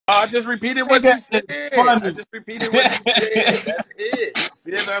I just repeated what you said. I just repeated what you said. That's it.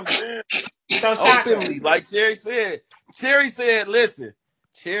 See what I'm saying? So Shaka. Openly, like Cherry said. Cherry said, listen.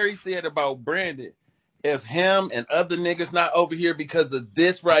 Cherry said about Brandon. If him and other niggas not over here because of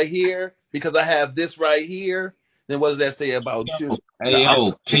this right here, because I have this right here, then what does that say about you? Hey,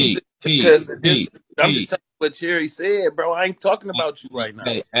 yo, P. I'm just telling you what Cherry said, bro. I ain't talking about you right now.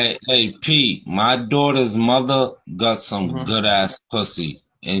 Hey, P. My daughter's mother got some good ass pussy,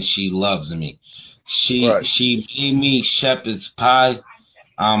 and she loves me. She made me shepherd's pie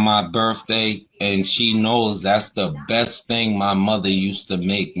on my birthday, and she knows that's the best thing my mother used to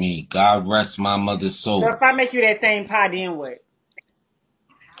make me. God rest my mother's soul. So if I make you that same pie, then what?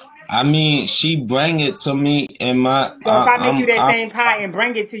 I mean, she bring it to me in my. So if I make you that same pie and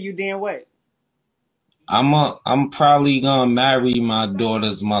bring it to you, then what? I'm probably gonna marry my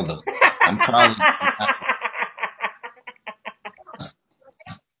daughter's mother. I'm probably.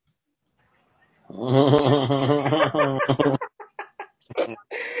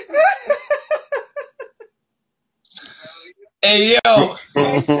 Hey yo,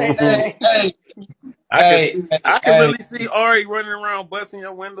 I can really see Ari running around busting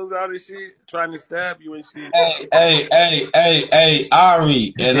your windows out and shit, trying to stab you and shit. Hey,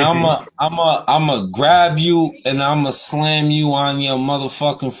 Ari, and I'ma grab you and I'ma slam you on your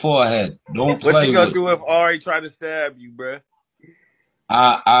motherfucking forehead. Don't play with. What you gonna do if Ari try to stab you, bruh?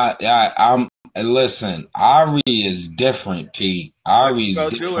 Listen, Ari is different, P. Ari's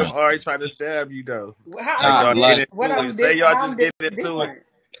what you different. Do if Ari try to stab you though? Say y'all just get into it.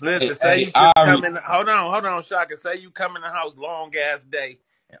 Listen, say you come in. Hold on, Shaka. Say you come in the house long ass day,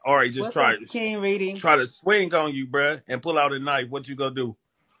 and Ari just try to swing on you, bruh, and pull out a knife. What you gonna do?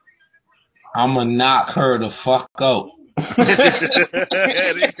 I'ma knock her the fuck out.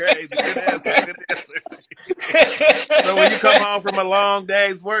 That's crazy. Good answer. So when you come home from a long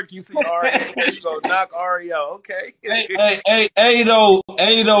day's work, you see Ari, you go knock Ari out. Okay. Hey, though,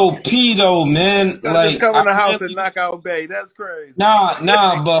 P though, man. So like, just come in the house and knock out Bay. That's crazy.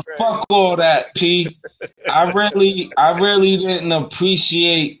 Nah, but fuck all that, P. I really didn't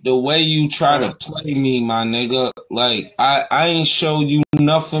appreciate the way you try to play me, my nigga. Like, I ain't showed you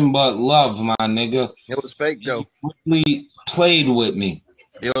nothing but love, my nigga. It was fake though. You really played with me.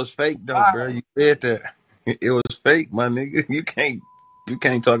 It was fake though, bro. You said that. It was fake, my nigga. You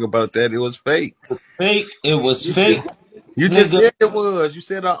can't talk about that. It was fake. It was fake. You just said it was. You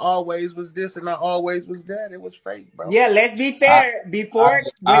said I always was this and I always was that. It was fake, bro. Yeah, let's be fair. Let's be fair,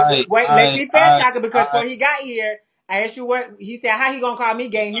 Shaka, because before he got here, I asked you what he said. How he gonna call me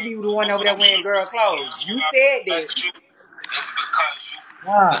gay? He be the one over there wearing girl clothes. You said that.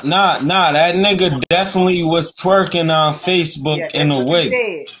 Nah. That nigga definitely was twerking on Facebook in a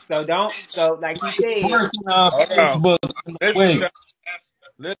wig. So like you said, twerking on Facebook in a wig.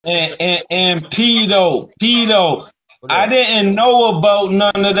 And pedo. I didn't know about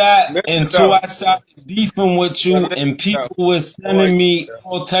none of that until I started beefing with you, and people was sending me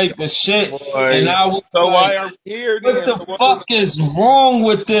all type of shit, and I was why are we here? What the fuck is wrong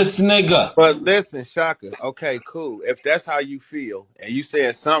with this nigga? But listen, Shaka. Okay, cool. If that's how you feel, and you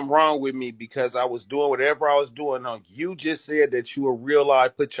said something wrong with me because I was doing whatever I was doing on, you just said that you were real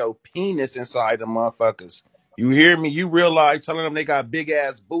life put your penis inside the motherfuckers. You hear me? You real life telling them they got big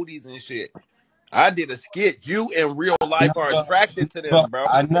ass booties and shit. I did a skit. You in real life are attracted to them, bro.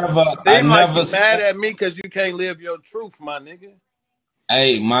 I never you mad at me because you can't live your truth, my nigga.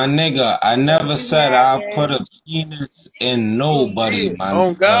 Hey, my nigga, I never said I put a penis in nobody, man.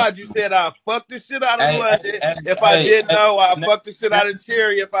 Oh God, you said I fucked the shit out of London. If I didn't know, I fucked the shit out of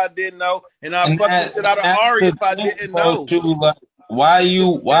Cherry if I didn't know, and I fucked the shit out of Ari if I didn't know. Why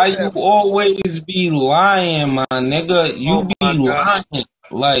you always be lying, my nigga? You be lying.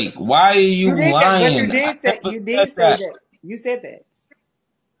 Like, why are you lying? You did say that. You said that.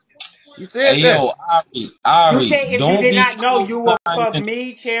 You said hey, yo, Ari, you said if you did not know, you would fuck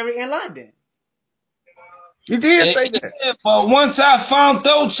me, Cherry, in London. You did say that. Yeah, but once I found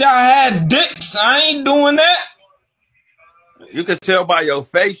out y'all had dicks, I ain't doing that. You can tell by your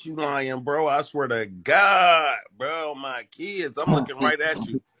face you lying, bro. I swear to God, bro, my kids, I'm looking right at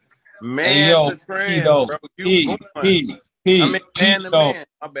you. Man, hey, yo, to trans, bro. You man to man.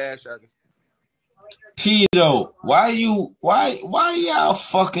 My bad, Shaka. Pedo, why y'all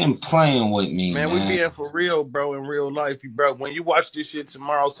fucking playing with me, man? We being for real, bro, in real life, bro. When you watch this shit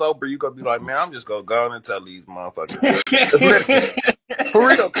tomorrow sober, you gonna be like, man, I'm just gonna go on and tell these motherfuckers. Listen, for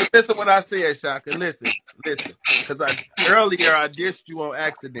real, listen what I said, Shaka. Listen, because earlier I dissed you on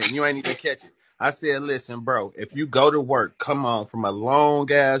accident. You ain't even catch it. I said, listen, bro, if you go to work, come on, from a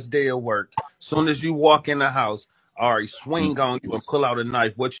long ass day of work, soon as you walk in the house, Ari swing on you and pull out a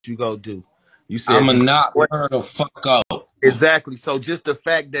knife, what you gonna do? You said I'ma knock her the fuck out. Exactly. So just the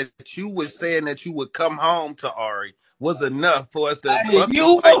fact that you were saying that you would come home to Ari was enough for us to Hey, fucking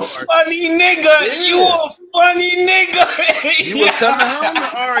you fight a Ari. funny nigga. Yeah. You a funny nigga. You was coming home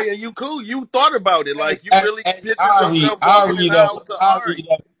to Ari and you cool. You thought about it. Like you really pictured yourself walking in the house to Ari.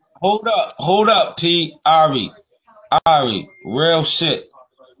 Hold up, Pete. Ari, real shit.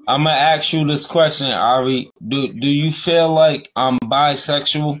 I'm gonna ask you this question, Ari. Do you feel like I'm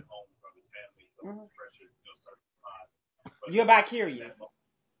bisexual? You're bi-curious.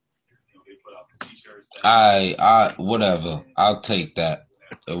 Whatever. I'll take that.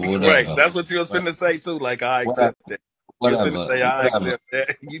 Whatever. Right. That's what you was finna say too. Like I accept that. Whatever. You was finna say I accept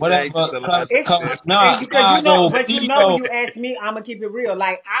that. You changed it to because you know, but you know when you ask me, I'm gonna keep it real.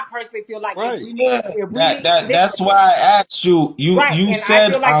 Like I personally feel like that's why I asked you. You said I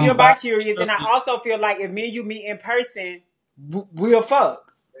feel like you're bi-curious, and I also feel like if me and you meet in person, we'll fuck.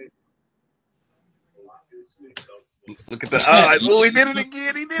 Look at the eyes. Oh, he did it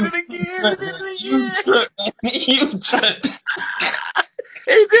again. He did it again. You tripped. He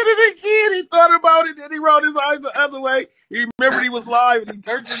did it again. He thought about it, then he rolled his eyes the other way. He remembered he was live, and he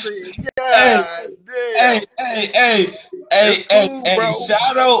turned his head. Yeah, damn. Hey,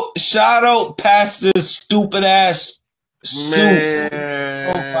 shout out Pastor stupid ass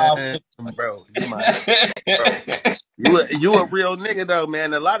man, bro. You a real nigga though,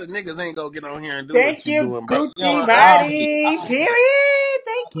 man. A lot of niggas ain't gonna get on here and do what you doing, bro. Body, period.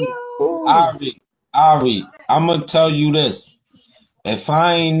 Thank you. Ari, I'm gonna tell you this. If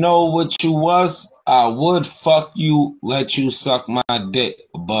I ain't know what you was, I would fuck you, let you suck my dick.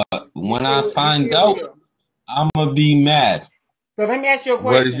 But when I find out, I'm gonna be mad. So let me ask you a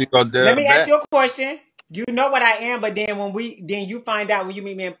question. Let me ask you a question. You know what I am, but then then you find out when you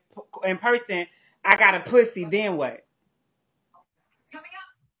meet me in person, I got a pussy. Then what?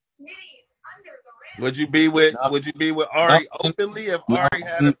 Would you be with Ari openly if Ari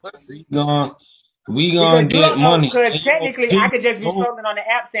had a pussy? We gonna get money. Because technically, I could just be trolling on the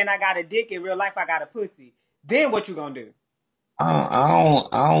app saying I got a dick. In real life, I got a pussy. Then what you gonna do? I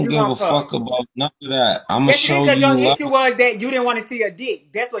don't give a fuck about none of that. I'm gonna show you. Your issue was that you didn't want to see a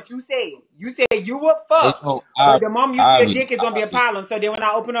dick. That's what you said. You said you would fuck, but the moment you see a dick, it's gonna be a problem. So then when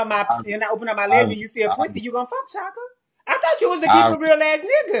I open up my legs and you see a pussy, you gonna fuck, Shaka? I thought you was the keep it real ass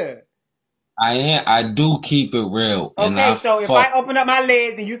nigga. I do keep it real. Okay, so if I open up my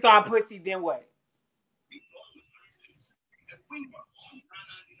legs and you saw a pussy, then what?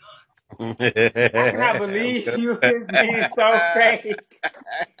 I cannot believe you being so fake.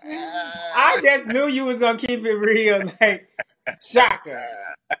 I just knew you was gonna keep it real, like Shaka.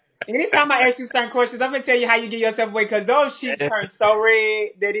 Anytime I ask you certain questions, I'm gonna tell you how you get yourself away because those sheets turn so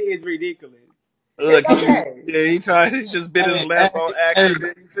red that it is ridiculous. Look, he just bit his lip on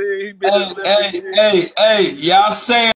accident. He bit his lip. Hey, y'all say